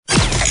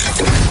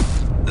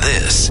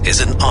is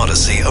an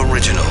Odyssey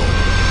original.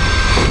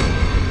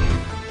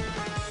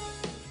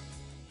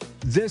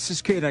 This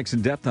is KNX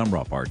In Depth. I'm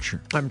Rob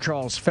Archer. I'm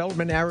Charles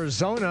Feldman.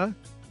 Arizona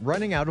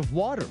running out of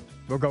water.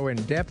 We'll go in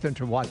depth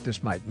into what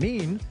this might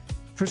mean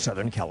for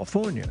Southern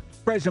California.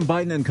 President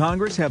Biden and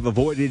Congress have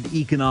avoided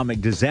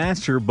economic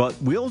disaster, but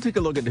we'll take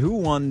a look at who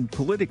won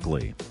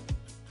politically.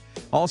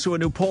 Also, a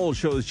new poll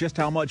shows just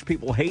how much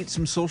people hate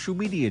some social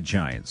media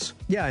giants.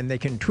 Yeah, and they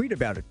can tweet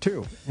about it,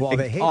 too, while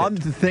they hate on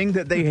it. the thing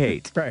that they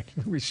hate. Right.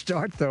 We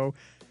start, though,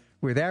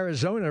 with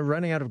Arizona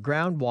running out of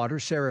groundwater.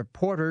 Sarah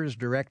Porter is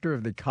director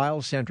of the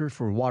Kyle Center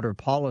for Water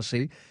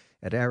Policy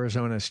at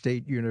Arizona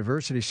State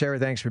University. Sarah,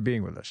 thanks for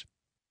being with us.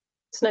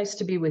 It's nice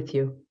to be with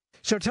you.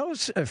 So tell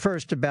us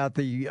first about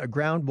the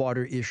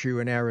groundwater issue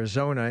in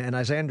Arizona. And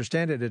as I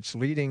understand it, it's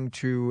leading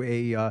to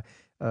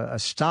a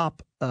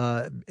stop,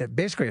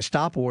 basically a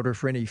stop order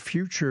for any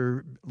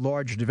future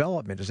large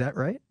development. Is that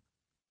right?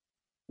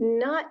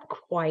 Not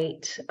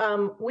quite.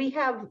 We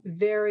have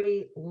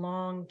very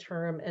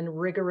long-term and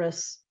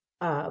rigorous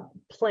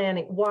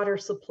planning, water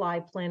supply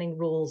planning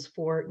rules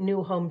for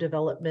new home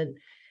development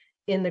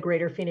in the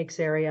greater Phoenix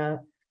area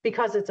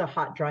because it's a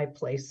hot, dry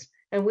place.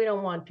 And we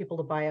don't want people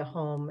to buy a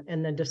home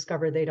and then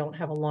discover they don't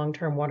have a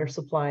long-term water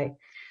supply.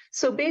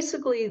 So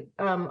basically,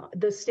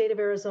 the state of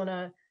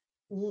Arizona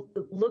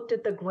looked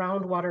at the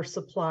groundwater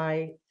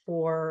supply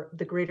for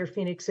the greater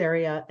Phoenix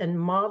area and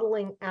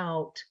modeling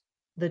out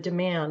the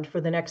demand for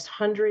the next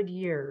 100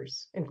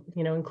 years,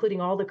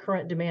 including all the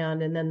current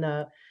demand, and then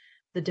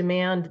the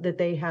demand that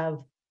they have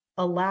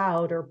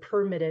allowed or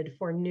permitted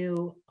for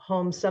new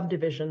home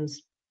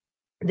subdivisions.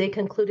 They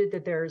concluded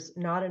that there's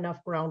not enough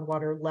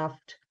groundwater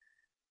left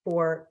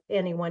for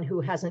anyone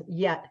who hasn't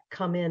yet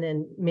come in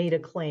and made a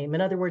claim. In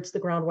other words, the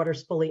groundwater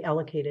is fully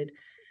allocated.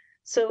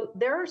 So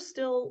there are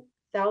still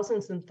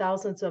thousands and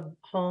thousands of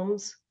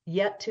homes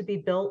yet to be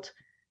built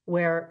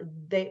where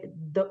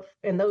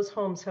and those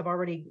homes have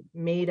already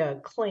made a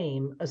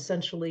claim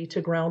essentially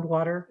to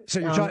groundwater.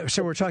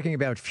 So we're talking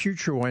about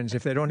future ones.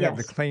 If they don't have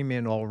the claim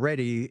in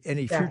already,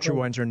 any future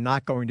ones are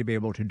not going to be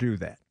able to do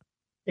that.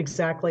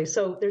 Exactly.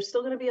 So there's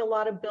still going to be a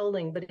lot of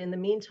building, but in the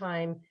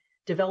meantime,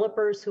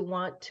 developers who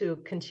want to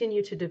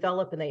continue to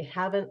develop and they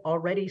haven't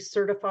already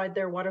certified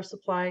their water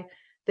supply,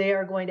 they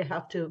are going to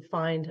have to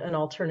find an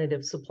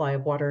alternative supply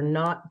of water,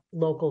 not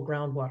local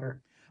groundwater.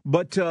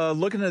 But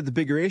looking at the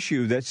bigger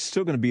issue, that's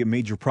still going to be a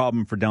major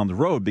problem for down the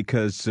road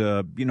because,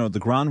 the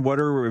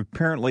groundwater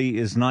apparently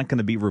is not going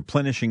to be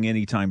replenishing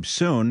anytime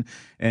soon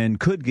and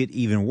could get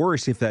even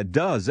worse if that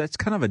does. That's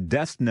kind of a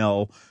death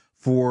knell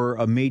for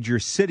a major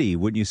city,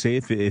 wouldn't you say,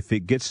 if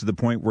it gets to the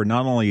point where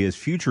not only is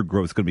future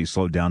growth going to be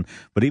slowed down,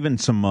 but even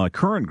some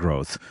current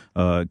growth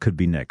could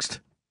be next?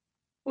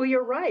 Well,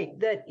 you're right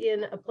that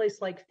in a place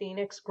like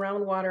Phoenix,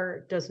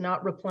 groundwater does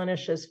not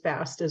replenish as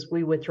fast as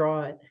we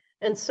withdraw it.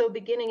 And so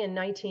beginning in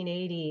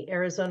 1980,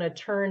 Arizona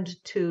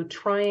turned to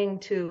trying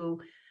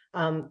to,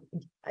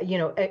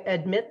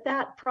 admit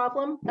that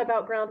problem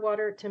about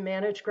groundwater, to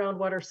manage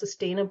groundwater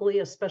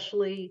sustainably,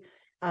 especially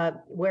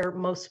where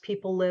most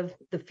people live,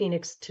 the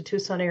Phoenix to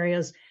Tucson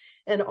areas,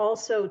 and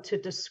also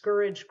to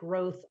discourage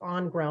growth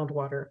on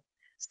groundwater.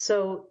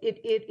 So it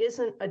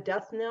isn't a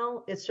death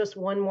knell. It's just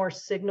one more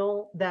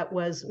signal that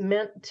was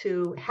meant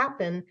to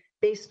happen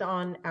based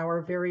on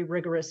our very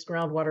rigorous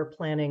groundwater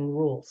planning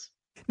rules.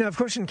 Now, of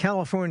course, in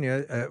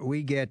California,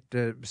 we get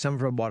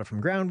some water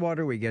from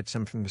groundwater. We get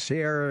some from the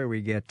Sierra.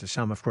 We get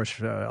some, of course,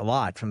 a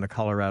lot from the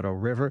Colorado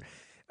River.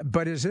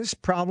 But is this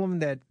problem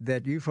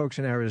that you folks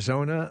in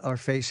Arizona are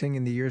facing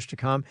in the years to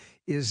come?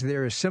 Is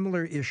there a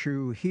similar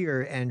issue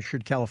here? And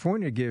should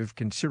California give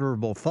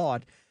considerable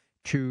thought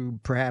to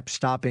perhaps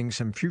stopping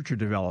some future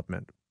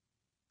development?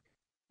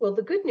 Well,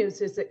 the good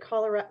news is that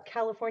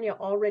California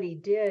already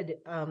did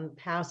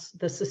pass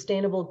the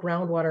Sustainable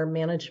Groundwater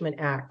Management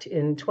Act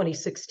in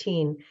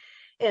 2016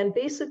 and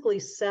basically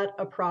set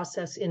a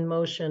process in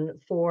motion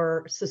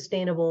for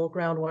sustainable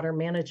groundwater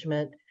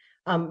management,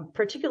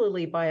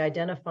 particularly by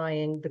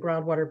identifying the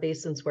groundwater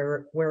basins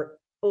where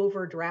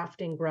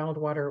overdrafting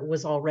groundwater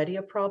was already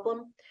a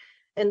problem.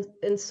 And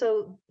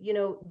so,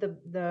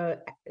 the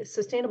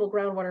Sustainable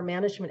Groundwater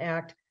Management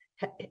Act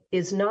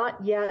is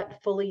not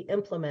yet fully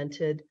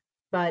implemented,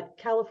 but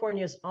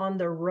California is on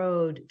the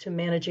road to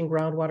managing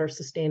groundwater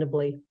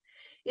sustainably.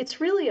 It's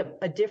really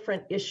a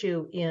different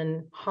issue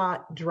in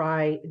hot,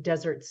 dry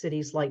desert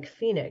cities like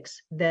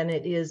Phoenix than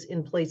it is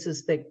in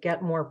places that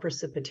get more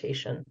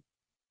precipitation.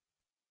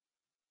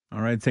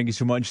 All right. Thank you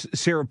so much.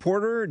 Sarah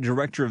Porter,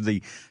 director of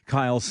the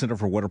Kyle Center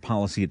for Water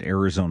Policy at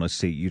Arizona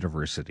State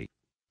University.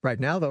 Right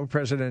now, though,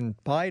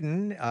 President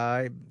Biden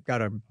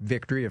got a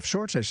victory of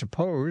sorts, I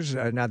suppose,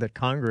 now that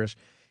Congress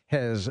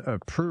has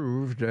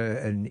approved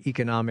an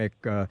economic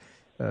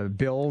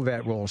bill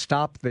that will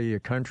stop the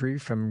country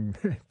from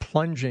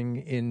plunging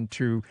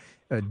into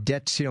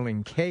debt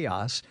ceiling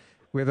chaos.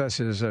 With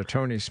us is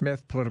Tony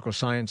Smith, political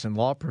science and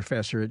law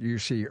professor at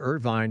UC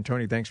Irvine.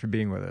 Tony, thanks for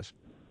being with us.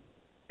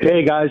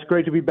 Hey, guys.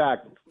 Great to be back.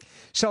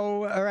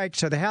 So, all right,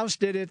 so the House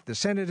did it, the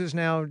Senate has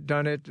now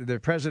done it, the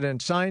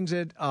president signs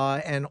it,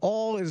 and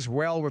all is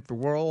well with the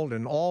world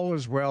and all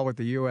is well with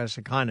the U.S.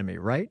 economy,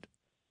 right?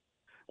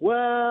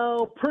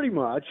 Well, pretty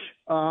much.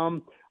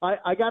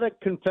 I got to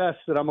confess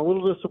that I'm a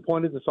little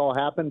disappointed this all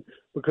happened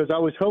because I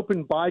was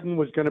hoping Biden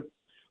was going to,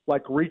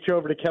 reach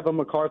over to Kevin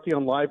McCarthy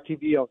on live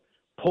TV,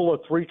 pull a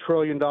 $3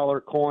 trillion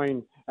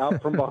coin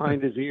out from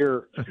behind his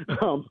ear.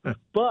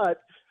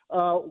 But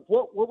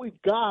what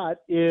we've got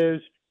is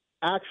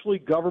actually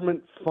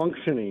government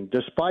functioning,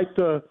 despite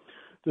the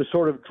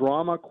sort of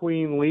drama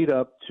queen lead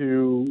up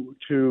to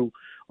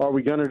are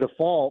we going to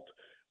default?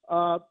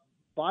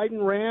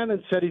 Biden ran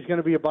and said he's going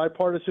to be a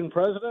bipartisan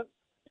president.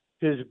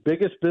 His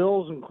biggest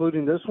bills,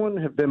 including this one,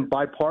 have been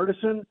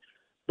bipartisan.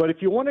 But if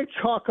you want to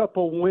chalk up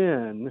a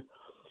win,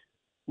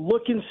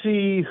 look and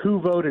see who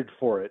voted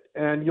for it.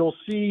 And you'll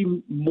see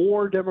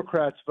more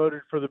Democrats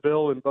voted for the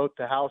bill in both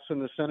the House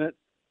and the Senate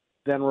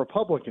than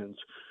Republicans.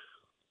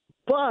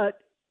 But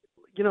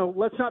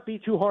let's not be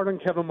too hard on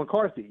Kevin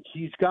McCarthy.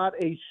 He's got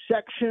a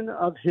section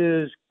of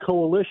his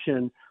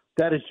coalition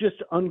that is just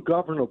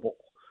ungovernable.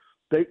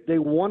 They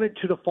wanted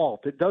to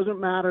default. It doesn't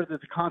matter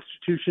that the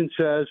Constitution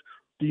says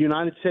the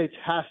United States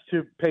has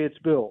to pay its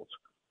bills.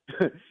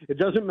 It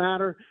doesn't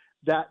matter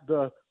that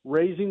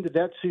raising the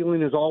debt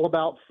ceiling is all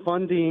about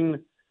funding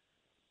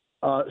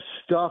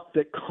stuff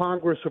that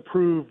Congress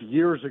approved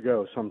years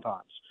ago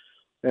sometimes,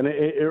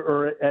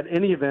 or at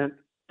any event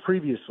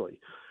previously.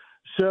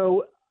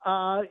 So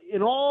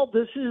in all,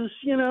 this is,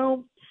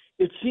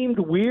 it seemed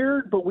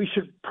weird, but we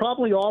should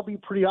probably all be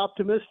pretty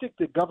optimistic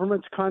that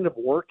government's kind of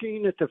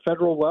working at the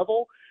federal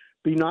level.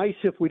 Be nice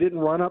if we didn't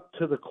run up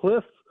to the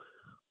cliff,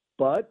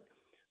 but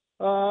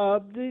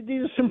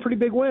these are some pretty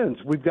big wins.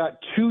 We've got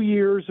 2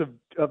 years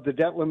of the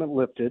debt limit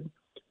lifted,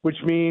 which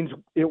means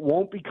it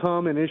won't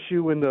become an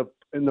issue in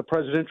the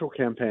presidential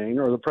campaign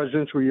or the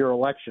presidential year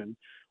election,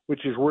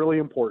 which is really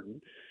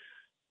important.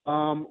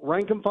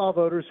 Rank and file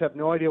voters have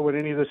no idea what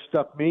any of this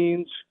stuff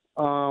means.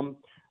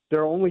 There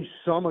are only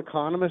some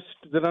economists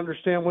that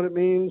understand what it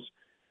means.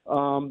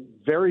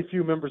 Very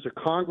few members of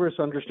Congress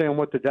understand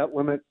what the debt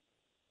limit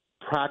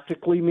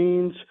practically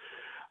means.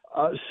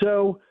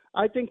 So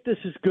I think this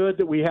is good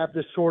that we have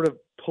this sort of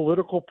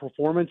political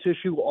performance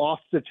issue off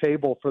the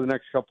table for the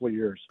next couple of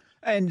years.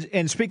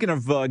 And speaking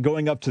of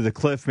going up to the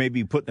cliff,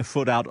 maybe putting a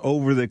foot out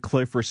over the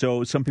cliff or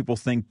so, some people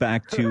think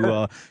back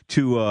to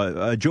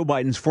Joe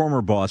Biden's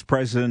former boss,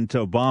 President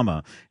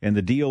Obama, and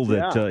the deal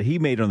that he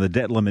made on the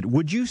debt limit.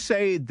 Would you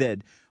say that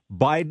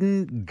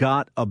Biden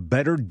got a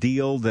better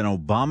deal than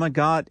Obama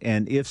got?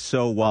 And if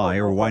so, why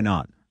or why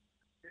not?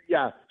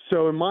 Yeah.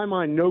 So in my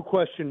mind, no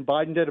question,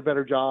 Biden did a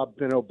better job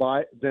than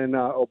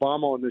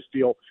Obama on this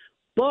deal.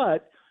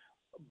 But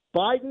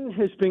Biden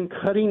has been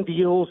cutting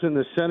deals in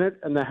the Senate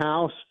and the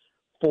House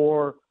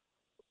for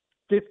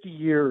 50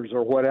 years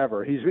or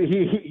whatever. He's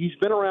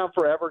been around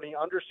forever, and he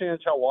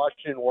understands how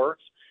Washington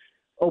works.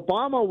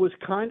 Obama was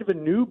kind of a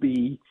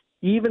newbie.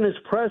 Even as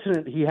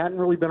president, he hadn't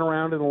really been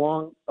around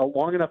long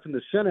enough in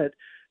the Senate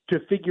to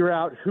figure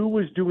out who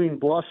was doing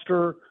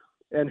bluster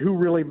and who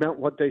really meant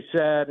what they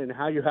said and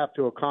how you have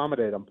to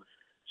accommodate them.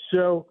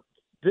 So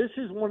this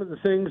is one of the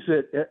things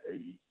that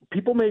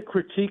people may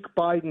critique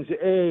Biden's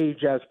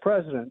age as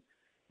president,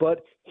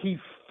 but he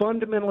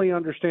fundamentally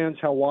understands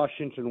how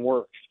Washington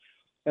works.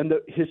 And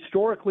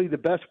historically, the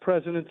best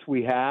presidents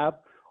we have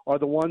are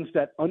the ones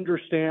that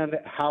understand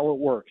how it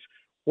works.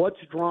 What's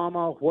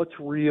drama? What's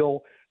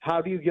real?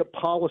 How do you get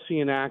policy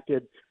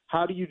enacted?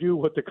 How do you do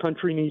what the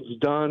country needs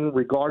done,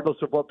 regardless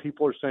of what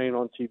people are saying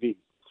on TV?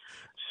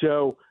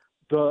 So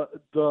the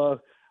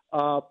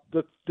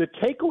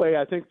takeaway,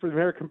 I think, for the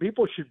American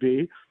people should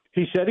be,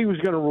 he said he was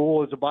going to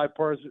rule as a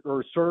bipartisan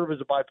or serve as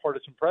a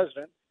bipartisan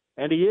president,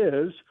 and he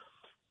is.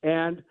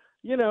 And,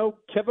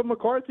 Kevin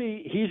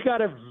McCarthy, he's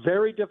got a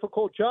very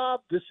difficult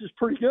job. This is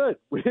pretty good.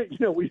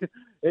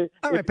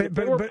 If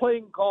they were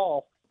playing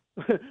golf,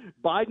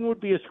 Biden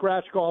would be a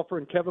scratch golfer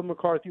and Kevin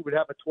McCarthy would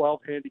have a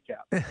 12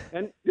 handicap.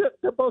 And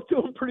they're both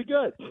doing pretty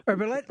good. All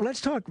right, but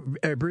let's talk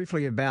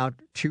briefly about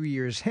 2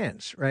 years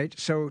hence, right?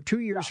 So 2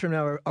 years from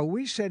now, are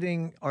we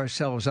setting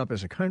ourselves up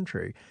as a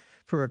country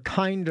for a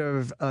kind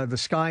of the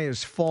sky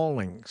is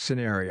falling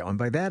scenario? And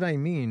by that I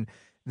mean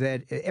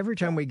that every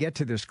time we get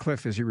to this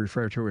cliff, as you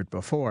referred to it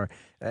before,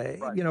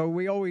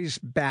 we always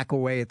back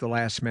away at the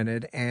last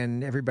minute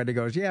and everybody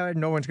goes,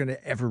 no one's going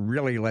to ever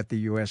really let the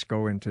U.S.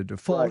 go into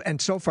default. Right.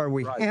 And so far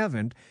we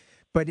haven't.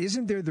 But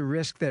isn't there the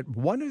risk that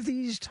one of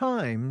these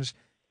times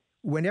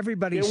when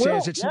everybody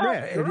says it's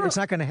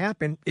not going to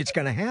happen, it's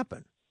going to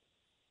happen?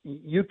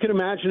 You can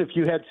imagine if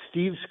you had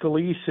Steve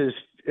Scalise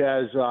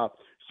as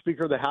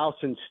Speaker of the House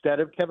instead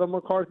of Kevin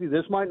McCarthy,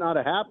 this might not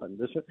have happened.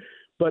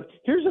 But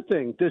here's the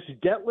thing. This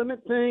debt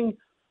limit thing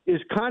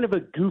is kind of a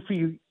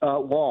goofy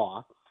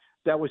law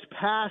that was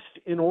passed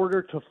in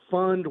order to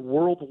fund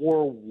World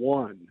War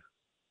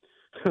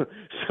I.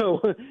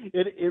 So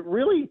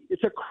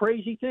it's a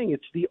crazy thing.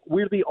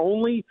 We're the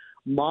only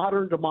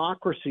modern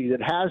democracy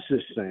that has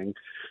this thing.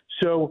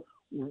 So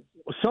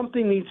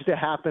something needs to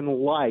happen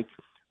like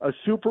a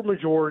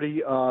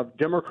supermajority of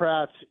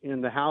Democrats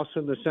in the House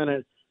and the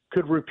Senate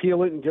could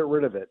repeal it and get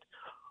rid of it.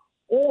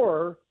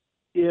 Or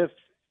if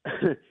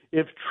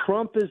if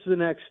Trump is the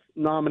next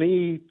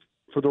nominee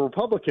for the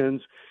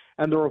Republicans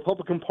and the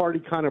Republican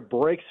Party kind of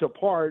breaks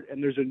apart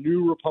and there's a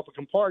new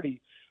Republican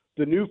Party,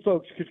 the new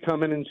folks could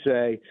come in and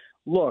say,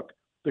 look,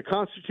 the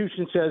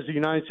Constitution says the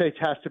United States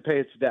has to pay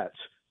its debts.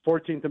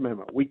 14th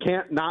Amendment. We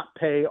can't not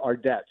pay our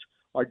debts.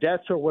 Our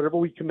debts are whatever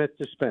we commit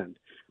to spend.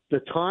 The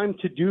time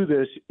to do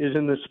this is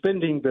in the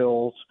spending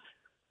bills,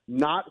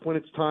 not when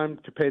it's time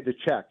to pay the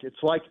check.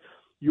 It's like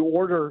you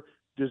order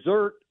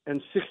dessert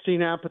and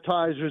 16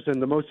 appetizers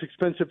and the most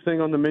expensive thing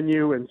on the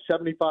menu and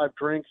 75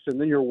 drinks, and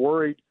then you're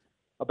worried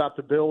about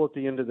the bill at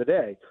the end of the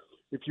day.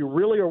 If you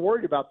really are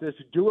worried about this,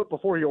 do it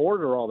before you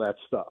order all that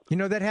stuff. You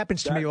know, that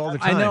happens to me all the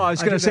time. I know. I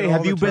was going to say,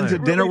 have you been to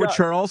dinner with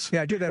Charles?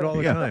 Yeah, I do that all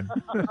the time.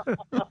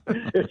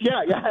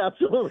 Yeah,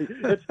 absolutely.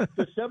 It's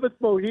the seventh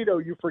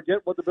mojito. You forget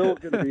what the bill is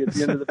going to be at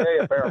the end of the day,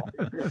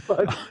 apparently.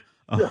 But,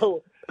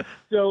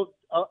 so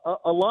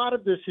a lot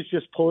of this is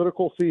just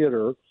political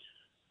theater.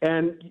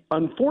 And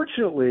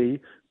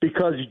unfortunately,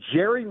 because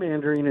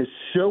gerrymandering is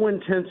so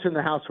intense in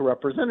the House of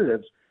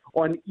Representatives,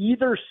 on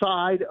either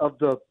side of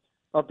the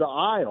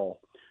aisle,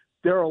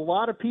 there are a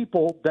lot of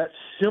people that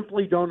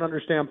simply don't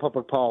understand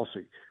public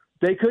policy.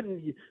 They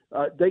couldn't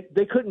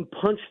they couldn't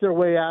punch their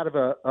way out of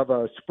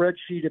a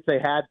spreadsheet if they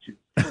had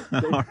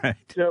to. All right.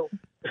 So,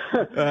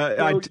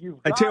 I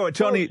tell you what,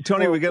 Tony,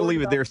 we got to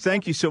leave it there.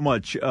 Thank you so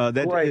much.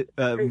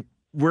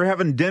 We're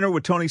having dinner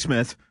with Tony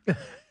Smith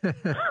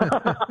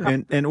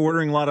and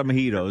ordering a lot of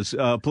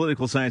mojitos.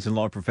 Political science and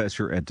law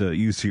professor at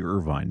UC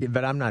Irvine.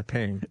 But I'm not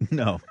paying.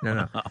 No,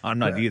 I'm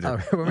not either.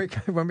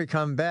 When we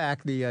come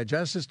back, the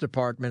Justice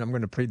Department, I'm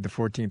going to plead the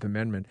 14th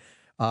Amendment.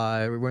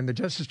 When the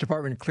Justice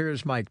Department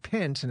clears Mike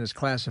Pence in his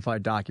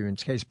classified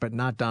documents case, but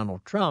not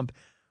Donald Trump,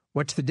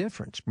 what's the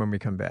difference when we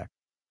come back?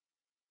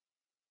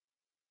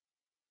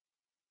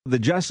 The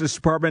Justice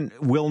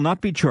Department will not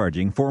be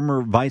charging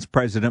former Vice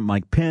President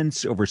Mike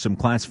Pence over some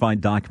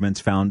classified documents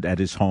found at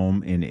his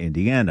home in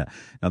Indiana.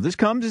 Now, this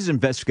comes as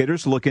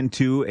investigators look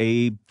into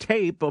a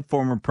tape of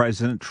former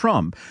President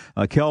Trump.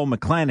 Kel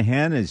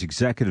McClanahan is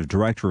Executive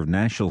Director of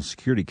National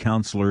Security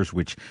Counselors,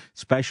 which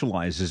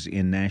specializes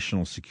in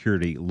national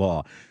security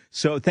law.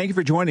 So thank you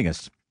for joining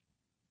us.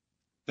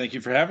 Thank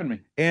you for having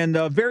me. And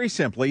very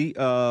simply,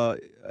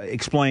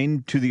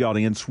 explain to the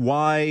audience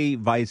why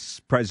Vice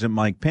President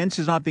Mike Pence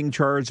is not being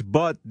charged,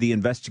 but the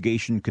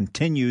investigation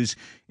continues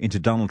into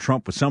Donald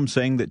Trump, with some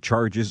saying that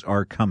charges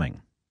are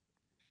coming.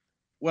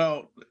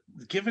 Well,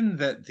 given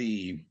that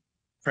the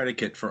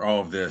predicate for all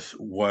of this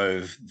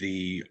was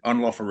the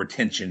unlawful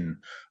retention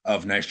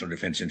of national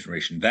defense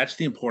information, that's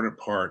the important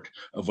part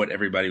of what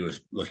everybody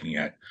was looking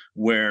at,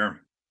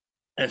 where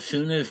as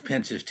soon as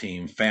Pence's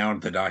team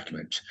found the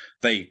documents,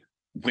 they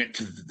went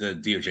to the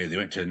DOJ, they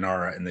went to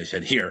NARA, and they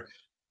said, here,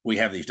 we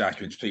have these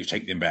documents, please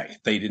take them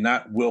back. They did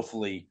not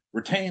willfully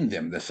retain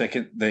them. The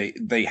second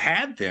they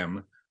had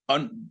them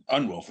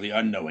unwillfully,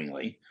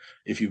 unknowingly,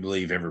 if you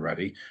believe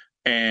everybody,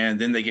 and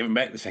then they gave them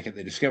back the second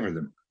they discovered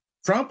them.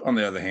 Trump, on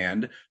the other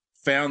hand,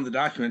 found the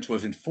documents,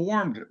 was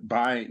informed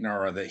by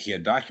NARA that he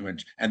had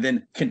documents, and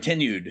then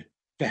continued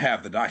to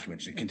have the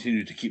documents and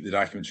continued to keep the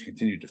documents,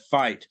 continued to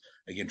fight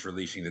against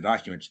releasing the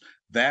documents.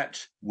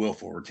 That's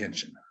willful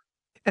retention.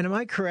 And am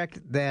I correct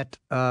that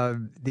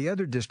the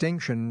other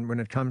distinction when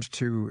it comes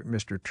to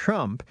Mr.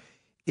 Trump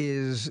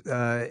is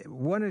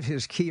one of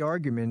his key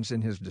arguments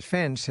in his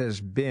defense has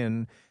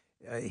been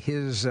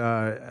his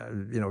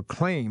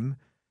claim,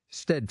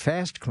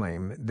 steadfast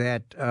claim,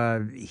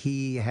 that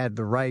he had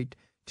the right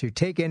to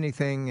take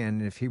anything,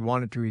 and if he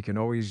wanted to, he can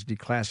always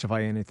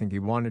declassify anything he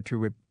wanted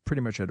to,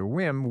 pretty much at a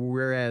whim,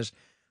 whereas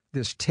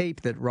this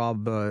tape that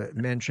Rob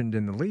mentioned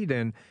in the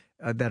lead-in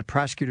that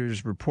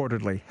prosecutors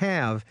reportedly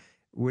have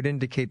would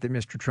indicate that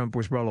Mr. Trump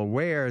was well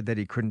aware that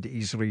he couldn't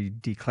easily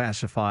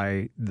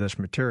declassify this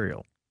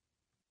material.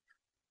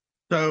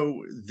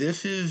 So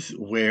this is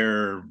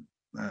where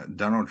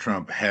Donald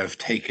Trump has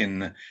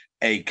taken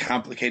a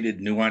complicated,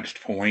 nuanced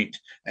point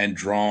and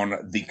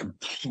drawn the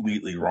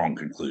completely wrong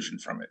conclusion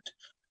from it.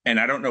 And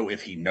I don't know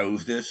if he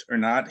knows this or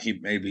not.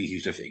 Maybe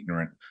he's just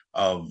ignorant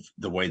of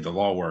the way the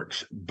law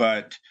works.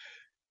 But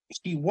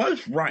he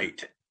was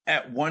right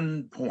at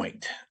one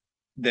point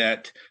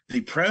that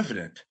the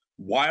president,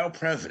 while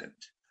president,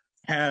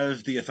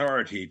 has the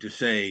authority to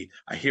say,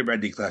 I hereby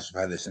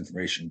declassify this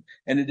information,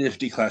 and it is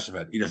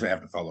declassified. He doesn't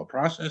have to follow a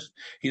process.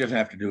 He doesn't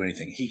have to do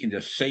anything. He can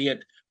just say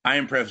it. I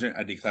am president.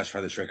 I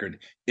declassify this record.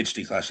 It's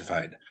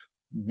declassified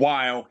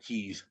while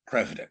he's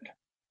president.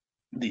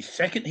 The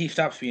second he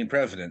stops being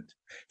president,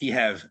 he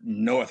has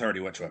no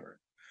authority whatsoever.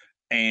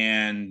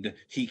 And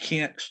he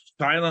can't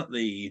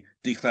silently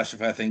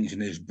declassify things in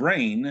his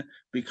brain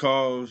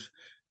because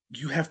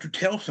you have to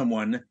tell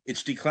someone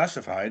it's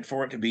declassified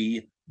for it to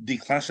be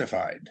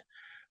declassified.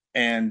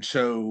 And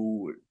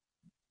so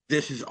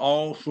this is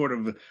all sort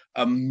of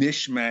a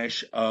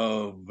mishmash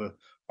of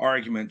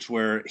arguments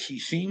where he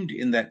seemed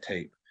in that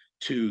tape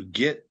to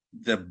get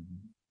the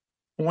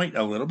point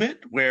a little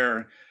bit,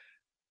 where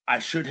I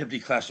should have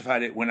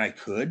declassified it when I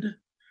could,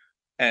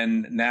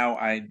 and now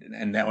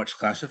it's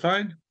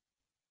classified.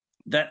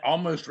 That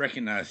almost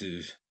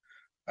recognizes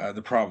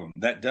the problem.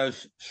 That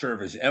does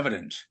serve as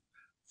evidence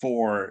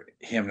for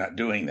him not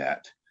doing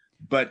that.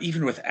 But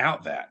even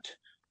without that,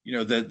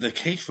 the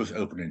case was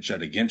open and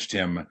shut against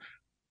him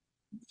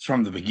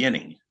from the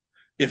beginning,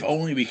 if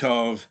only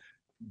because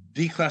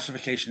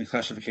declassification and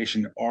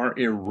classification are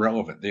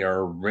irrelevant. They are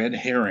a red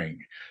herring.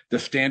 The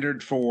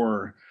standard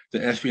for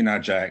the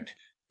Espionage Act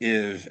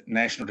is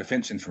national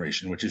defense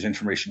information, which is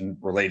information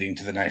relating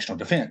to the national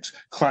defense,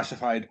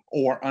 classified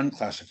or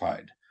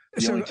unclassified.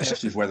 The only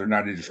test is whether or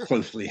not it is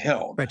closely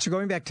held. Right. So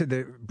going back to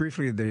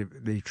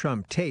the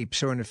Trump tape.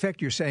 So in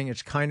effect, you're saying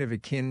it's kind of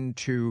akin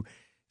to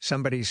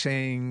somebody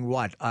saying,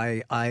 "What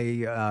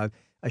I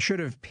should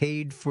have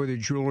paid for the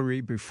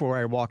jewelry before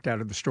I walked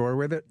out of the store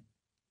with it."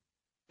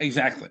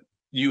 Exactly.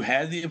 You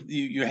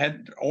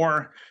had,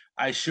 or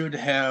I should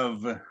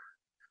have.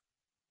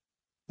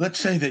 Let's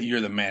say that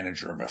you're the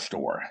manager of a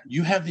store.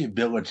 You have the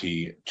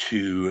ability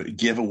to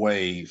give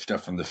away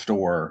stuff from the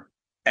store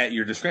at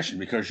your discretion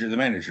because you're the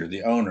manager,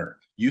 the owner.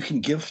 You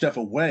can give stuff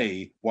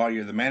away while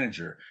you're the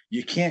manager.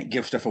 You can't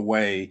give stuff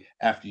away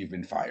after you've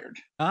been fired.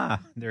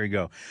 There you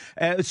go.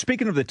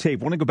 Speaking of the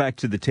tape, I want to go back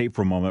to the tape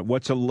for a moment.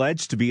 What's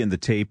alleged to be in the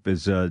tape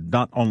is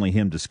not only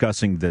him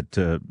discussing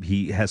that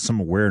he has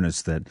some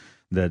awareness that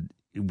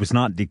it was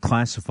not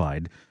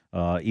declassified,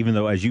 even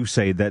though, as you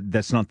say,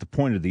 that's not the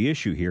point of the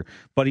issue here.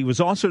 But he was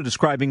also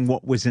describing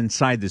what was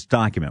inside this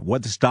document,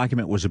 what this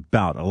document was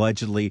about,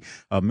 allegedly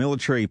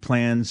military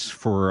plans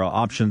for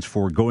options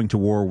for going to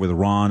war with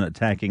Iran,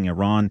 attacking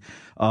Iran.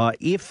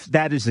 If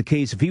that is the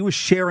case, if he was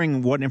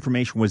sharing what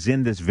information was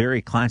in this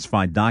very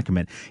classified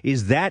document,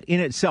 is that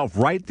in itself,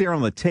 right there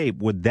on the tape,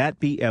 would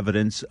that be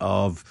evidence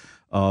of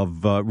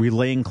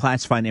relaying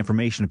classified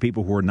information to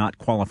people who are not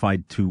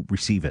qualified to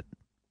receive it?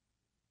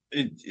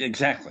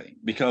 Exactly,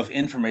 because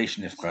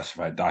information is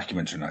classified.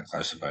 Documents are not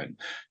classified.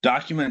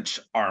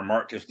 Documents are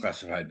marked as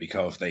classified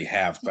because they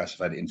have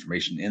classified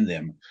information in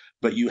them.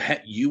 But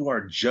you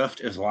are just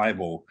as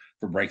liable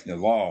for breaking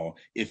the law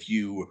if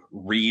you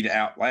read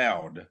out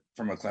loud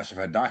from a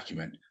classified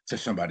document to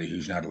somebody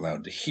who's not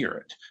allowed to hear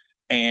it.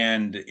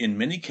 And in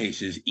many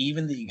cases,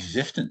 even the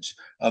existence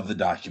of the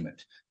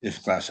document is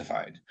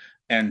classified.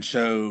 And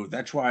so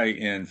that's why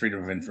in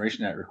Freedom of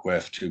Information Act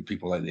requests to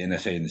people like the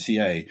NSA and the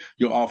CIA,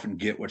 you'll often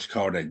get what's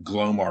called a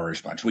GLOMAR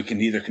response. We can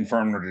neither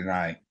confirm nor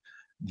deny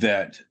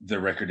that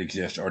the record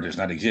exists or does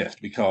not exist,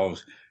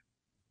 because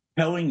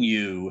telling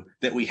you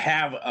that we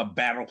have a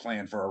battle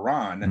plan for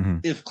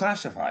Iran is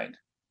classified.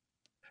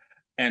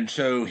 And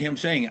so him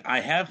saying,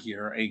 I have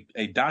here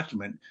a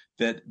document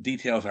that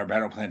details our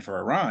battle plan for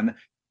Iran,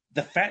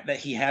 the fact that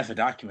he has a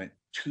document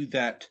to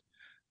that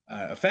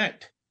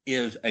effect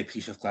is a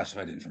piece of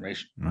classified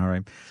information. All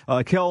right.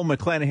 Kel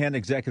McClanahan,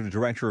 Executive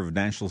Director of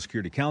National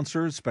Security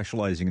Counselors,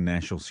 specializing in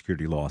national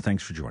security law.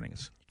 Thanks for joining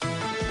us.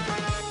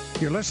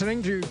 You're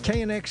listening to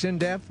KNX In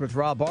Depth with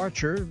Rob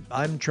Archer.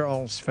 I'm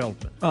Charles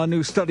Feldman. A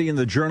new study in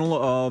the Journal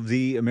of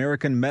the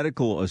American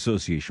Medical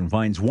Association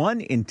finds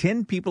 1 in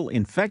 10 people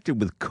infected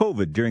with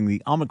COVID during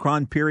the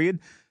Omicron period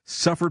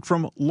suffered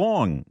from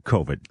long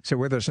COVID. So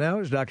with us now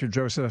is Dr.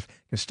 Joseph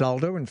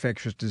Castaldo,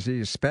 infectious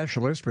disease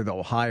specialist with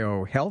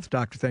Ohio Health.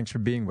 Doctor, thanks for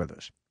being with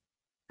us.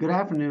 Good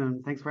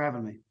afternoon. Thanks for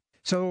having me.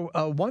 So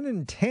 1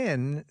 in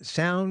 10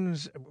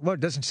 sounds, well, it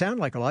doesn't sound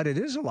like a lot. It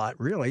is a lot,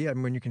 really. I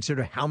mean, when you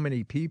consider how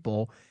many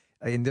people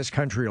in this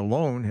country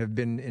alone have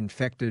been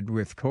infected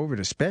with COVID,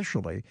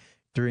 especially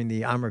during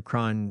the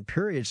Omicron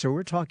period. So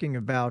we're talking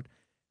about,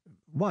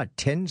 what,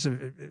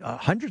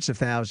 hundreds of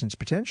thousands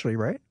potentially,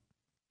 right?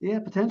 Yeah,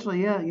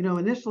 potentially, yeah.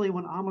 Initially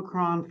when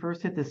Omicron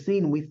first hit the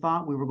scene, we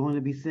thought we were going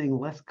to be seeing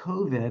less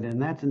COVID,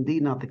 and that's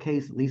indeed not the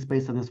case, at least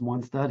based on this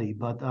one study.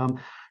 But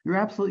you're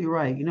absolutely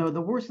right.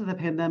 The worst of the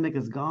pandemic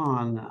is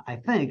gone, I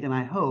think, and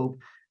I hope.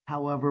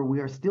 However,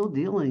 we are still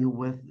dealing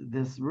with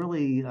this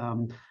really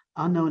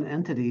unknown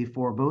entity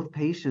for both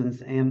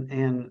patients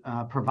and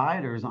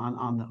providers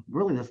on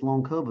really this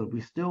long COVID.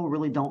 We still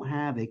really don't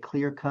have a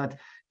clear-cut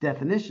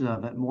definition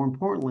of it, more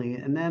importantly.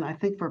 And then I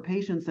think for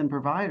patients and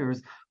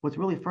providers, what's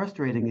really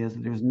frustrating is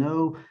that there's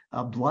no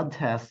blood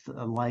tests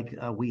like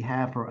we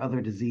have for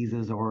other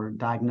diseases or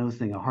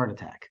diagnosing a heart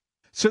attack.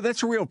 So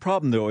that's a real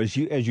problem, though, as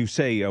you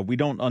say. We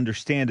don't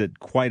understand it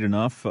quite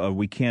enough.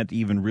 We can't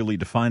even really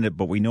define it,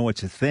 but we know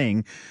it's a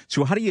thing.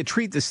 So how do you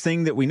treat this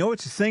thing that we know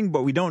it's a thing,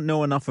 but we don't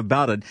know enough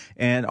about it?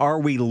 And are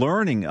we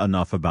learning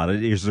enough about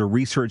it? Is there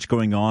research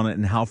going on,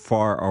 and how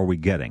far are we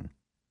getting?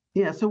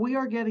 Yeah, so we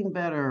are getting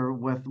better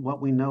with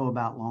what we know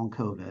about long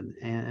COVID.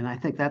 And I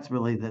think that's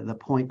really the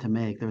point to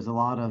make. There's a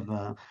lot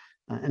of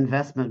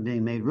investment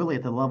being made really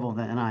at the level of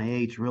the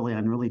NIH, really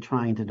on really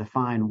trying to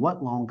define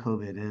what long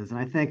COVID is. And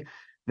I think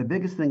the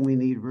biggest thing we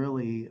need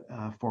really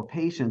for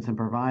patients and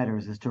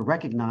providers is to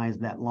recognize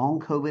that long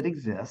COVID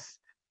exists.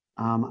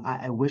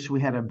 I wish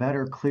we had a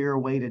better, clearer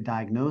way to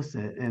diagnose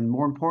it. And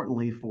more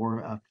importantly,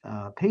 for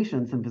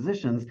patients and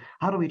physicians,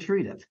 how do we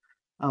treat it?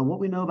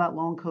 What we know about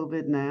long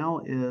COVID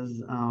now is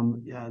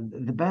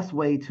the best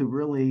way to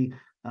really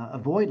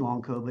avoid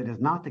long COVID is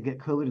not to get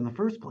COVID in the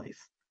first place.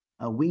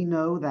 We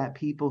know that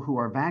people who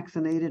are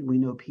vaccinated, we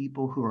know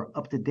people who are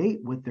up to date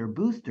with their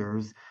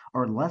boosters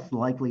are less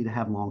likely to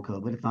have long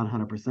COVID. It's not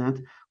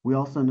 100%. We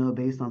also know,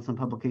 based on some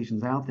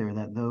publications out there,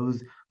 that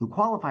those who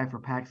qualify for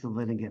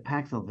Paxlovid and get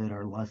Paxlovid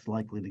are less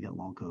likely to get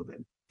long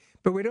COVID.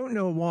 But we don't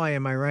know why,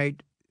 am I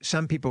right?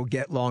 Some people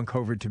get long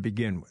COVID to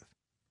begin with.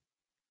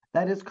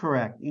 That is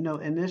correct.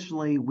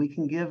 Initially, we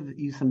can give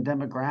you some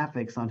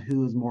demographics on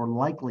who is more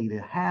likely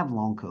to have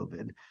long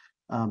COVID.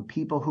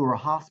 People who are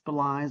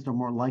hospitalized are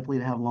more likely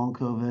to have long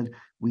COVID.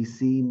 We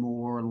see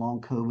more long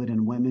COVID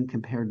in women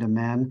compared to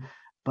men.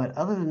 But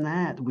other than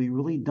that, we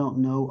really don't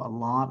know a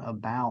lot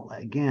about,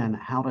 again,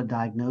 how to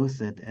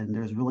diagnose it. And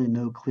there's really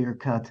no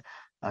clear-cut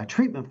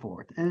treatment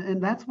for it.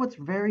 And that's what's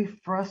very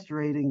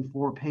frustrating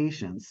for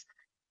patients.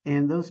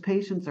 And those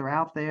patients are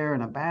out there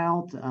and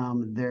about.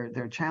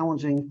 They're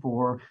challenging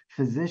for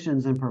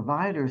physicians and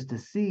providers to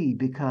see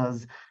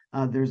because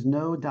there's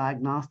no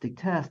diagnostic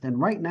test. And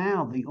right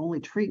now, the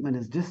only treatment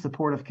is just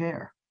supportive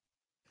care.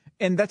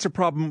 And that's a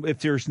problem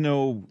if there's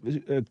no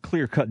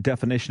clear-cut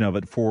definition of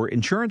it for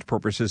insurance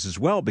purposes as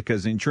well,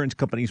 because insurance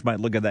companies might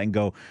look at that and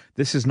go,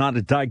 this is not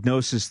a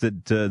diagnosis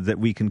that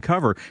we can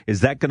cover. Is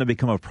that going to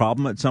become a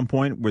problem at some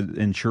point with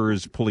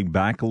insurers pulling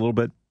back a little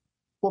bit?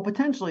 Well,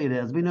 potentially it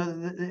is. We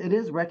know it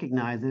is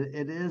recognized.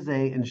 It is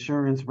a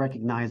insurance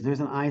recognized. There's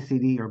an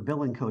ICD or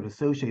billing code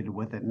associated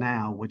with it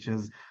now, which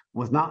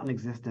was not in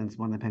existence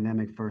when the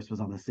pandemic first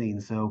was on the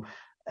scene. So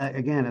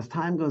again, as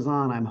time goes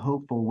on, I'm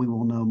hopeful we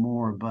will know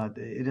more, but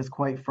it is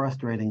quite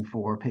frustrating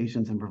for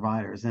patients and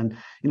providers. And,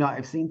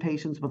 I've seen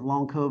patients with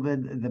long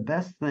COVID. The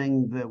best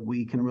thing that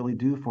we can really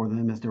do for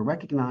them is to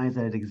recognize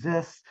that it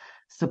exists,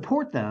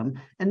 support them.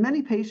 And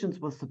many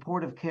patients with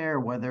supportive care,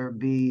 whether it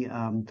be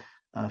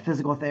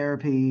physical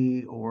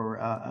therapy or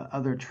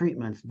other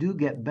treatments, do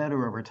get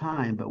better over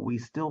time, but we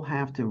still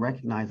have to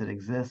recognize it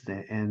exists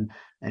and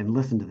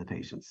listen to the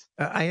patients.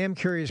 I am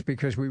curious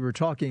because we were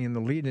talking in the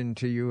lead-in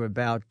to you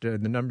about the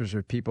numbers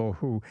of people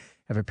who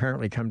have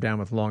apparently come down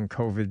with long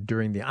COVID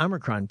during the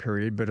Omicron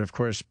period, but of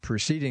course,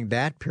 preceding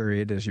that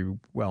period, as you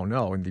well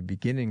know, in the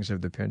beginnings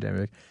of the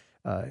pandemic,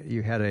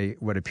 you had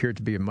what appeared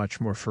to be a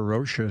much more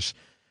ferocious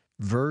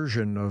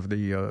version of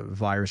the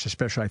virus,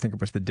 especially I think it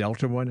was the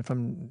Delta one,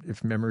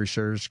 if memory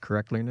serves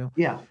correctly now.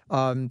 Yeah.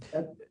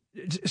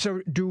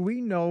 So do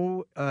we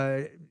know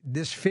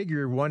this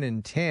figure 1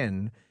 in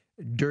 10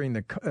 during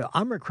the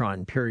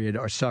Omicron period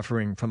are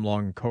suffering from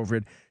long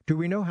COVID? Do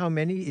we know how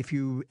many, if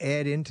you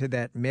add into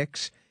that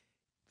mix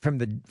from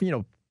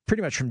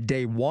pretty much from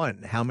day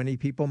one, how many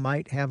people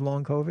might have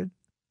long COVID?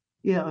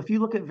 Yeah, if you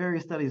look at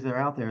various studies that are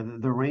out there,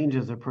 the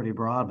ranges are pretty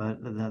broad,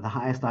 but the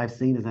highest I've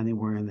seen is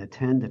anywhere in the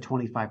 10 to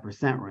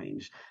 25%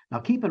 range. Now,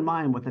 keep in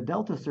mind, with the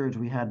Delta surge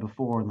we had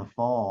before in the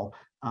fall,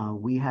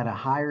 we had a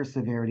higher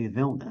severity of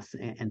illness,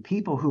 and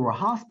people who were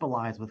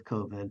hospitalized with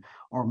COVID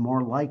are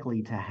more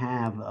likely to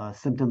have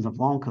symptoms of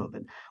long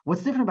COVID.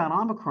 What's different about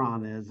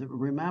Omicron is,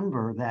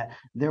 remember that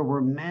there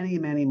were many,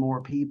 many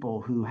more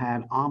people who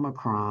had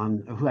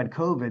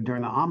COVID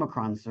during the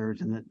Omicron surge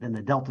than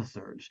the Delta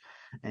surge.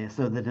 And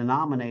so the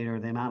denominator,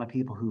 the amount of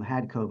people who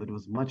had COVID,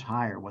 was much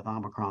higher with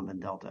Omicron than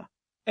Delta.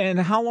 And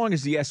how long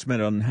is the estimate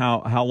on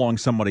how long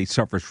somebody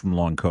suffers from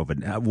long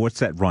COVID? What's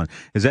that run?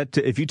 Is that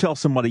if you tell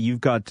somebody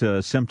you've got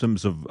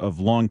symptoms of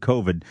long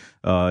COVID,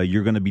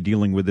 you're going to be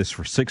dealing with this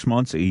for 6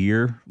 months, a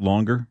year,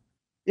 longer?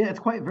 Yeah, it's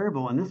quite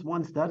variable. In this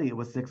one study, it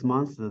was 6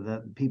 months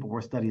that people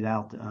were studied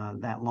out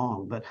that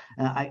long. But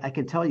I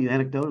can tell you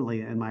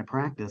anecdotally in my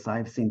practice,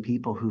 I've seen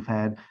people who've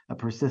had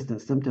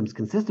persistent symptoms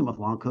consistent with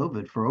long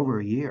COVID for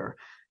over a year.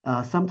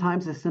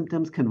 Sometimes the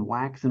symptoms can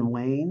wax and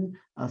wane.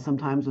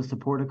 Sometimes with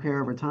supportive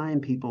care over time,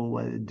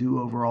 people do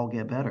overall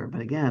get better.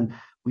 But again,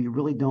 we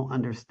really don't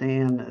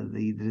understand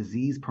the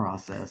disease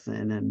process,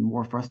 and then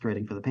more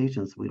frustrating for the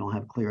patients, we don't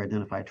have clear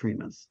identified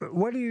treatments.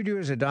 What do you do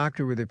as a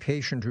doctor with a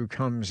patient who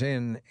comes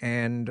in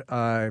and,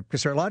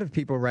 because there are a lot of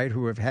people, right,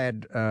 who have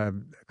had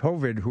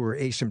COVID who are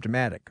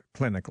asymptomatic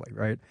clinically,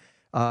 right?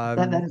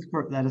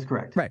 That is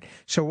correct. Right.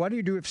 So what do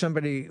you do if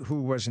somebody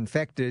who was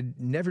infected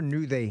never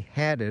knew they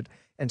had it?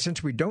 And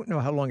since we don't know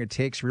how long it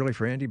takes really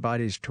for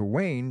antibodies to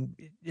wane,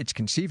 it's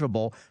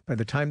conceivable by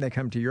the time they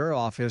come to your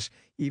office,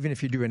 even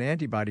if you do an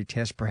antibody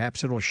test,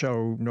 perhaps it'll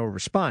show no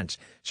response.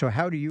 So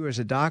how do you as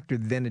a doctor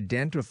then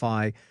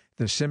identify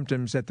the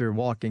symptoms that they're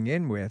walking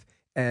in with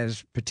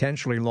as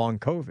potentially long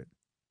COVID?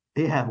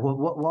 Yeah, well,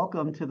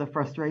 welcome to the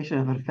frustration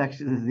of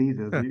infectious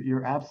diseases.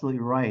 You're absolutely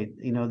right.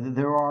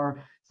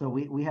 So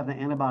we have the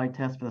antibody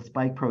test for the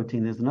spike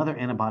protein. There's another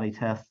antibody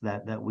test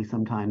that we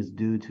sometimes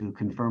do to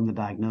confirm the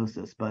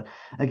diagnosis. But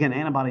again,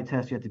 antibody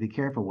tests you have to be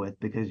careful with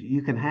because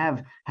you can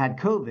have had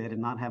COVID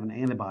and not have an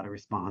antibody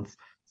response.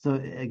 So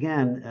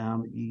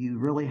again, you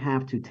really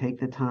have to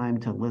take the time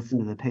to listen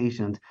to the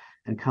patient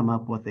and come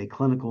up with a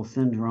clinical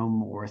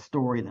syndrome or a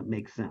story that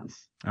makes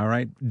sense. All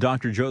right.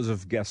 Dr.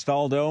 Joseph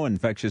Gastaldo,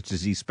 infectious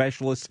disease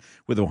specialist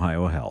with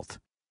Ohio Health.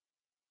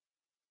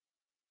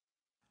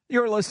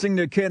 You're listening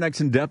to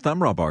KNX In Depth.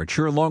 I'm Rob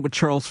Archer, along with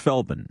Charles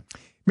Feldman.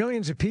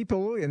 Millions of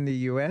people in the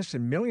U.S.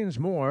 and millions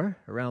more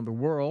around the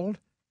world,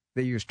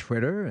 they use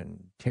Twitter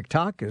and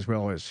TikTok as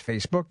well as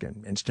Facebook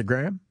and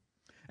Instagram.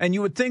 And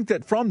you would think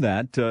that from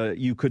that,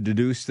 you could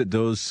deduce that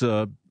those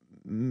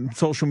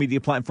social media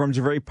platforms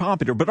are very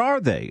popular. But are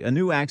they? A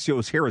new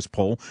Axios Harris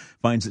poll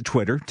finds that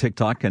Twitter,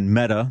 TikTok, and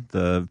Meta,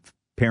 the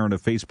parent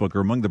of Facebook, are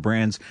among the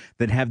brands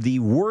that have the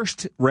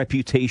worst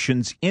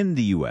reputations in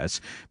the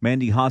U.S.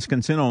 Mandy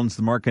Hoskinson owns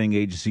the marketing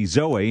agency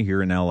Zoe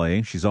here in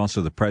L.A. She's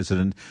also the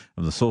president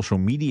of the Social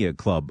Media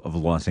Club of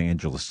Los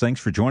Angeles.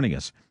 Thanks for joining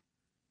us.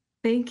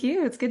 Thank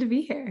you. It's good to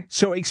be here.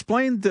 So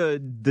explain the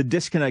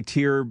disconnect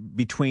here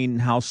between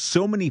how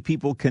so many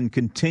people can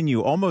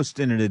continue almost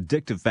in an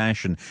addictive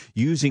fashion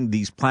using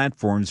these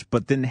platforms,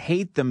 but then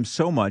hate them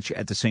so much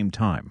at the same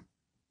time.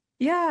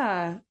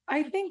 Yeah,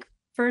 I think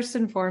first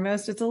and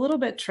foremost, it's a little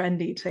bit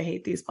trendy to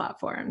hate these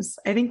platforms.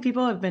 I think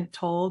people have been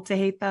told to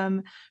hate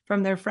them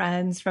from their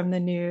friends, from the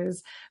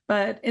news.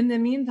 But in the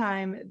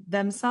meantime,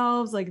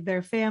 themselves, like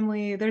their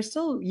family, they're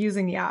still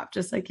using the app,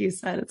 just like you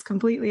said. It's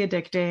completely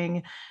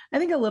addicting. I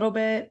think a little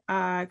bit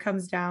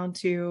comes down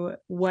to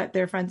what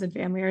their friends and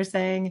family are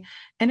saying.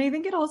 And I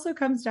think it also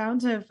comes down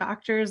to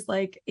factors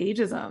like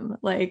ageism,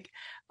 like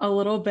a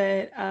little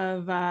bit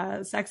of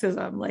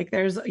sexism. Like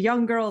there's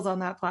young girls on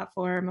that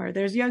platform or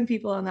there's young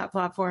people on that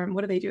platform.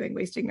 What are they doing?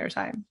 Wasting their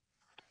time.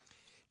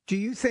 Do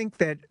you think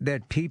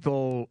that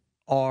people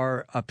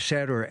are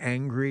upset or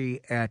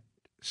angry at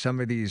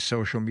some of these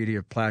social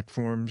media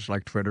platforms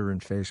like Twitter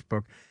and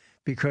Facebook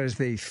because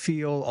they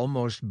feel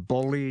almost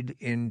bullied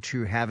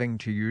into having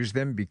to use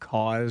them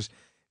because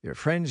their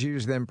friends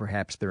use them,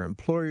 perhaps their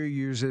employer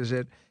uses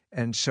it,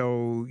 and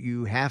so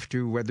you have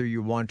to, whether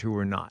you want to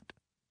or not?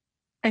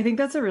 I think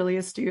that's a really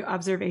astute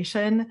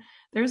observation.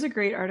 There was a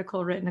great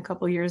article written a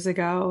couple years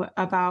ago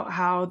about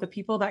how the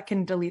people that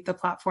can delete the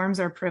platforms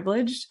are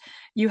privileged.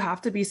 You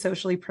have to be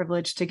socially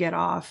privileged to get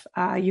off.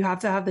 You have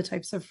to have the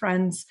types of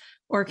friends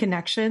or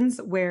connections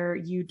where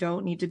you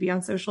don't need to be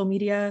on social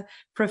media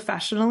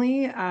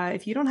professionally.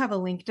 If you don't have a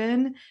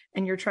LinkedIn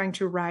and you're trying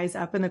to rise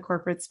up in the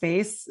corporate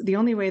space, the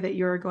only way that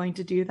you're going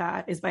to do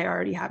that is by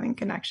already having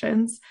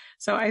connections.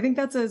 So I think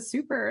that's a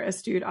super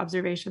astute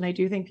observation. I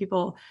do think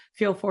people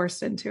feel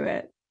forced into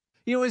it.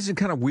 You know, it's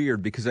kind of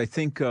weird because I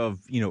think of,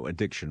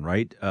 addiction,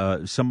 right?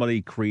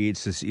 Somebody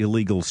creates this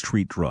illegal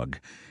street drug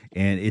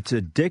and it's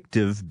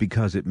addictive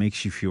because it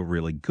makes you feel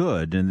really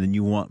good and then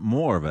you want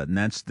more of it. And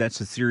that's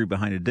the theory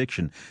behind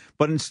addiction.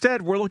 But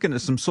instead, we're looking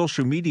at some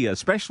social media,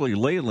 especially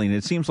lately, and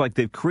it seems like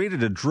they've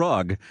created a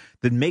drug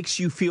that makes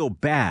you feel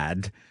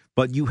bad,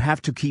 but you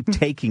have to keep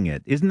taking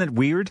it. Isn't that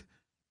weird?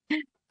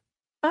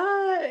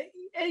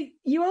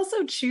 You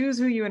also choose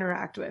who you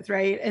interact with,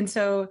 right? And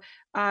so,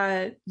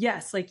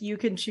 yes, like you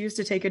can choose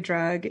to take a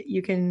drug,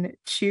 you can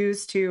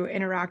choose to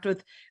interact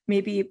with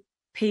maybe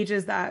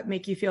pages that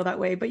make you feel that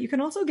way, but you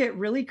can also get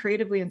really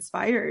creatively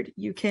inspired.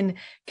 You can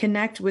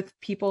connect with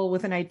people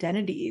with an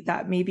identity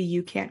that maybe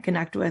you can't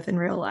connect with in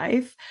real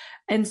life.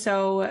 And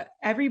so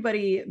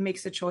everybody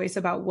makes a choice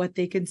about what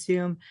they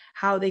consume,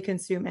 how they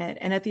consume it.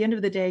 And at the end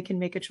of the day, can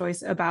make a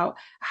choice about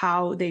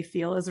how they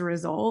feel as a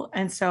result.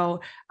 And so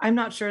I'm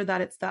not sure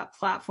that it's that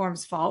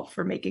platform's fault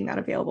for making that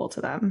available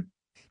to them.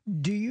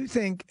 Do you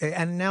think,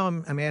 and now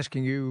I'm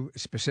asking you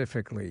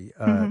specifically,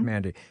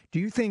 Mandy, do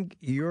you think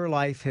your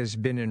life has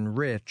been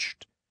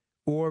enriched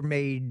or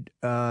made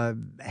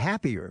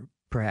happier,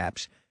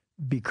 perhaps,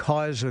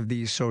 because of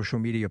these social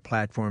media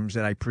platforms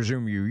that I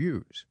presume you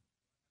use?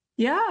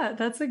 Yeah,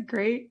 that's a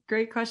great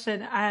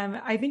question.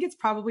 I think it's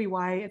probably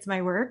why it's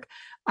my work.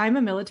 I'm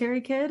a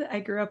military kid. I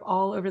grew up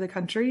all over the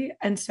country.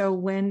 And so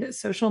when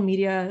social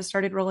media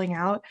started rolling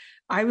out,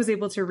 I was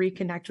able to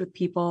reconnect with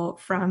people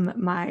from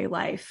my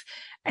life.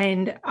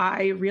 And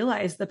I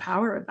realized the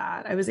power of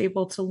that. I was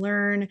able to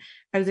learn,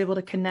 I was able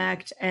to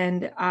connect.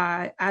 And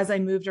as I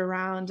moved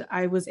around,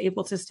 I was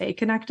able to stay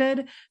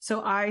connected.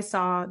 So I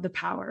saw the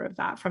power of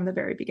that from the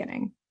very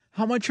beginning.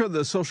 How much are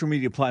the social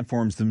media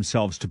platforms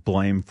themselves to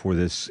blame for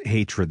this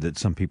hatred that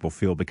some people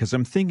feel? Because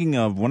I'm thinking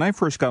of when I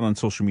first got on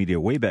social media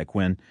way back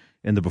when,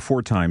 in the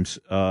before times,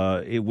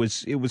 it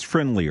was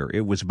friendlier.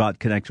 It was about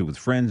connecting with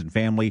friends and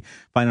family,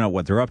 finding out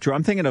what they're up to.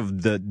 I'm thinking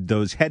of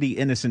those heady,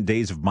 innocent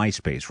days of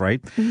MySpace,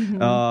 right?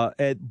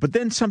 Mm-hmm. But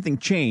then something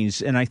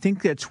changed, and I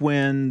think that's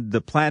when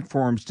the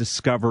platforms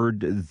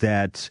discovered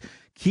that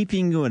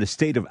keeping you in a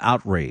state of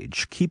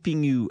outrage,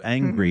 keeping you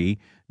angry,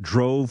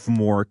 drove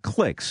more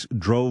clicks,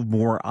 drove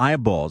more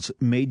eyeballs,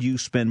 made you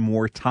spend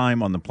more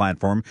time on the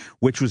platform,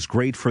 which was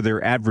great for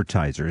their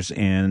advertisers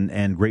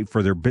and great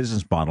for their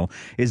business model.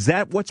 Is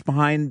that what's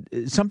behind?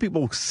 Some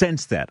people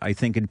sense that, I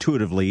think,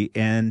 intuitively,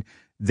 and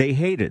they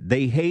hate it.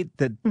 They hate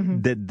that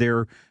that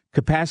their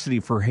capacity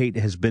for hate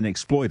has been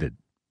exploited.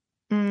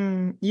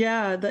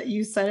 Yeah, that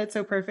you said it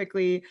so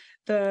perfectly.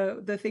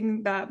 The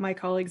thing that my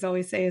colleagues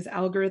always say is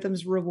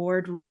algorithms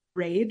reward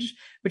rage,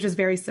 which is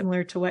very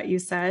similar to what you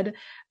said.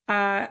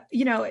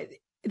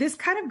 this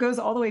kind of goes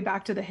all the way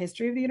back to the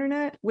history of the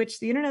internet, which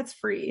the internet's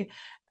free.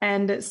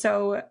 And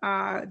so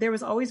there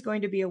was always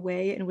going to be a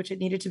way in which it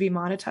needed to be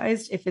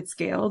monetized if it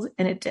scaled,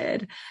 and it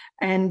did.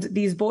 And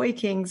these boy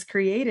kings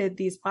created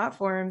these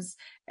platforms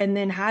and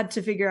then had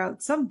to figure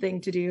out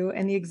something to do.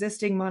 And the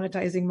existing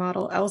monetizing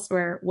model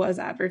elsewhere was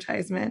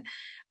advertisement.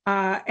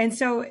 And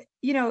so,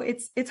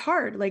 it's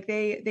hard. Like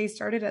they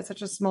started at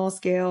such a small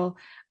scale,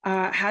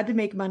 had to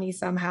make money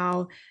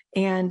somehow,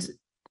 and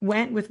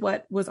went with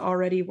what was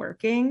already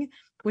working,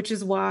 which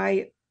is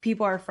why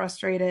people are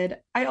frustrated.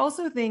 I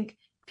also think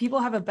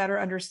people have a better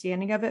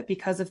understanding of it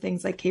because of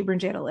things like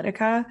Cambridge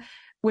Analytica,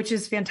 which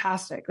is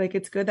fantastic. Like,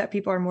 it's good that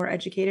people are more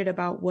educated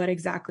about what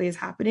exactly is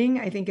happening.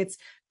 I think it's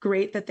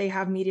great that they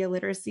have media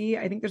literacy.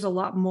 I think there's a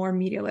lot more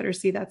media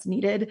literacy that's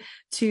needed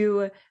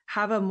to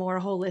have a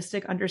more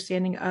holistic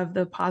understanding of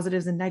the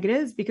positives and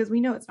negatives, because we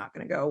know it's not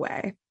going to go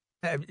away.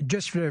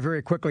 Just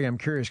very quickly, I'm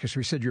curious, because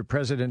we said you're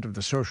president of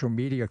the Social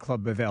Media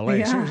Club of LA.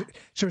 Yeah.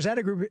 So is that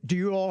a group? Do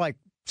you all like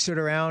sit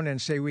around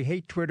and say, we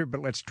hate Twitter,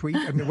 but let's tweet?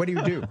 I mean, what do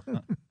you do?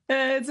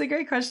 It's a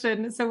great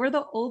question. So we're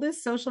the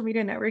oldest social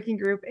media networking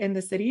group in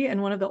the city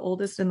and one of the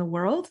oldest in the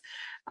world.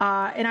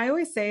 And I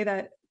always say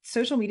that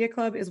Social Media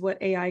Club is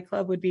what AI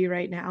Club would be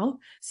right now.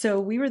 So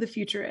we were the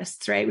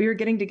futurists, right? We were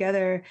getting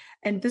together,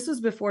 and this was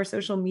before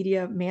social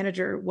media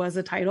manager was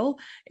a title.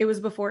 It was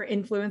before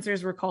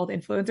influencers were called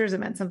influencers. It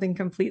meant something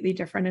completely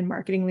different in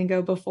marketing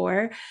lingo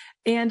before.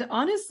 And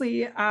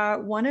honestly,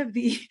 one of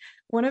the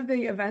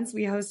events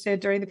we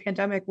hosted during the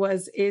pandemic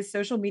is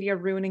social media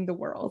ruining the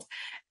world?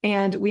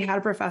 And we had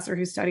a professor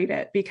who studied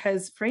it,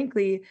 because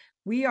frankly,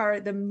 we are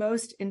the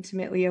most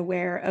intimately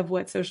aware of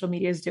what social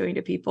media is doing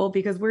to people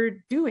because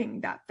we're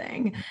doing that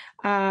thing.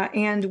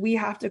 And we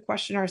have to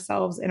question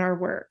ourselves in our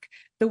work.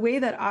 The way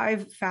that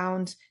I've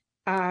found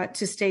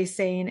to stay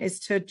sane is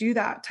to do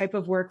that type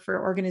of work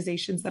for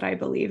organizations that I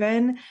believe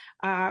in,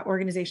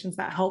 organizations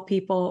that help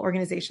people,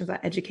 organizations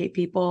that educate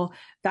people,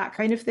 that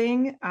kind of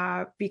thing.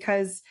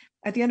 Because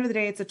at the end of the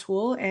day, it's a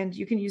tool, and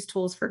you can use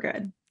tools for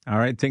good. All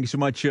right. Thank you so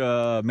much.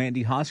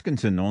 Mandy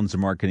Hoskinson owns the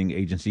marketing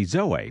agency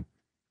Zoe.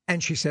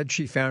 And she said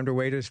she found a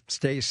way to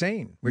stay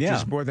sane, which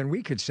is more than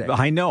we could say.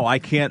 I know.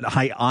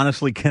 I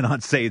honestly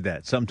cannot say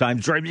that.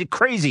 Sometimes drives me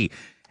crazy.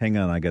 Hang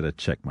on. I got to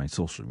check my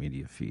social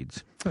media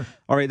feeds.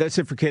 All right. That's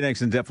it for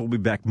KNX In Depth. We'll be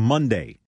back Monday.